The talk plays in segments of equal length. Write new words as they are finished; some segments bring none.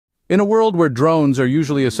In a world where drones are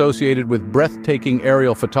usually associated with breathtaking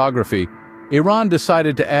aerial photography, Iran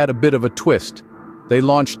decided to add a bit of a twist. They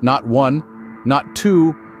launched not one, not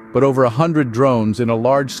two, but over 100 drones in a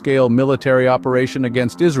large-scale military operation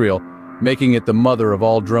against Israel, making it the mother of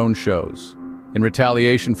all drone shows. In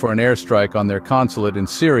retaliation for an airstrike on their consulate in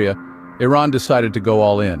Syria, Iran decided to go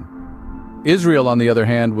all in. Israel, on the other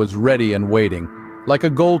hand, was ready and waiting, like a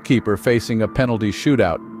goalkeeper facing a penalty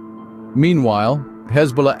shootout. Meanwhile,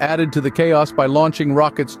 Hezbollah added to the chaos by launching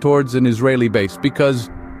rockets towards an Israeli base because,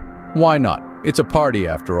 why not? It's a party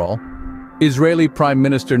after all. Israeli Prime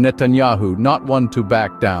Minister Netanyahu, not one to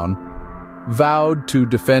back down, vowed to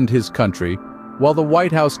defend his country, while the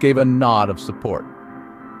White House gave a nod of support.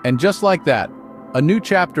 And just like that, a new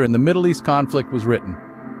chapter in the Middle East conflict was written.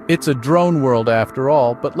 It's a drone world after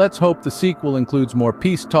all, but let's hope the sequel includes more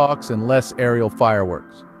peace talks and less aerial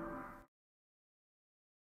fireworks.